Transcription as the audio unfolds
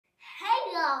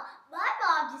y'all, my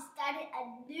mom just started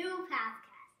a new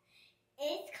podcast.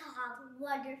 It's called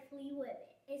Wonderfully Women.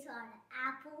 It's on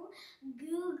Apple,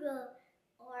 Google,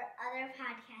 or other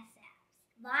podcast apps.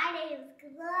 My name is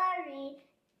Glory.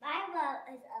 My mom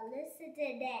is Alyssa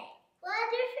today.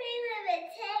 Wonderfully Women,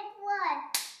 take one.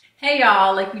 Hey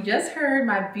y'all, like you just heard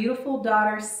my beautiful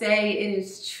daughter say, it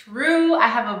is true. I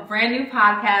have a brand new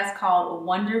podcast called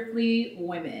Wonderfully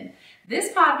Women.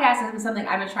 This podcast has been something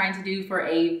I've been trying to do for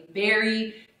a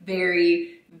very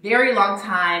long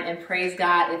time, and praise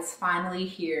God, it's finally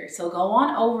here. So go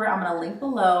on over, I'm gonna link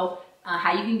below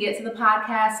how you can get to the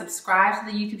podcast, subscribe to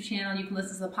the YouTube channel. You can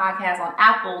listen to the podcast on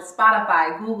Apple,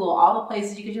 Spotify, Google, all the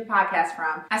places you get your podcast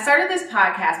from. I started this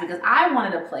podcast because I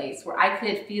wanted a place where I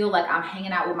could feel like I'm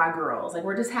hanging out with my girls. Like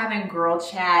we're just having girl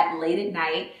chat late at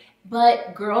night,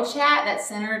 but girl chat that's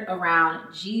centered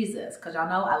around Jesus, because y'all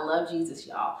know I love Jesus,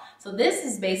 y'all. So this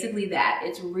is basically that.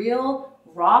 It's real,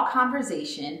 raw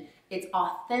conversation. It's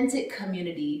authentic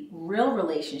community, real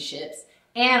relationships.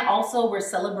 And also we're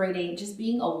celebrating just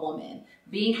being a woman,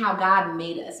 being how God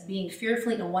made us, being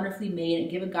fearfully and wonderfully made,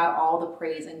 and giving God all the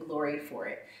praise and glory for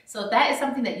it. So if that is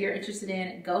something that you're interested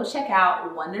in, go check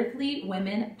out Wonderfully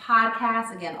Women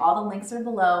Podcast. Again, all the links are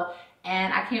below.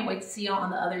 And I can't wait to see y'all on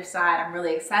the other side. I'm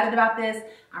really excited about this.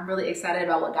 I'm really excited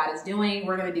about what God is doing.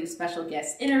 We're going to do special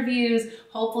guest interviews.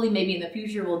 Hopefully, maybe in the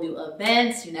future, we'll do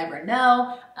events. You never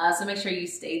know. So make sure you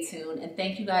stay tuned. And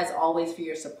thank you guys always for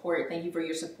your support. Thank you for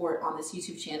your support on this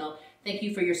YouTube channel. Thank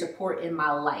you for your support in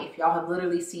my life. Y'all have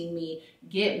literally seen me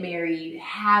get married,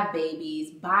 have babies,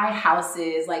 buy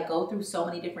houses, like go through so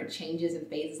many different changes and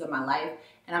phases of my life.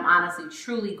 And I'm honestly,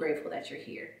 truly grateful that you're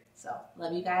here. So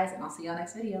love you guys, and I'll see y'all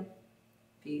next video.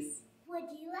 Peace. Would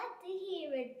you like to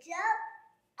hear a joke?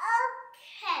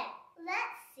 Okay,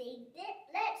 let's see this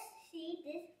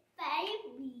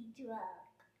baby joke.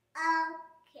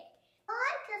 Okay, why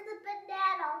does the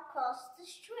banana cross the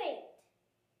street?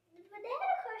 The banana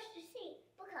crossed the street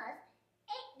because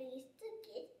it needs to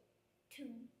get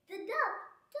to the dump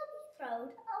to be thrown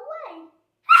away.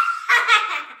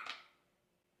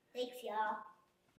 Thanks, y'all.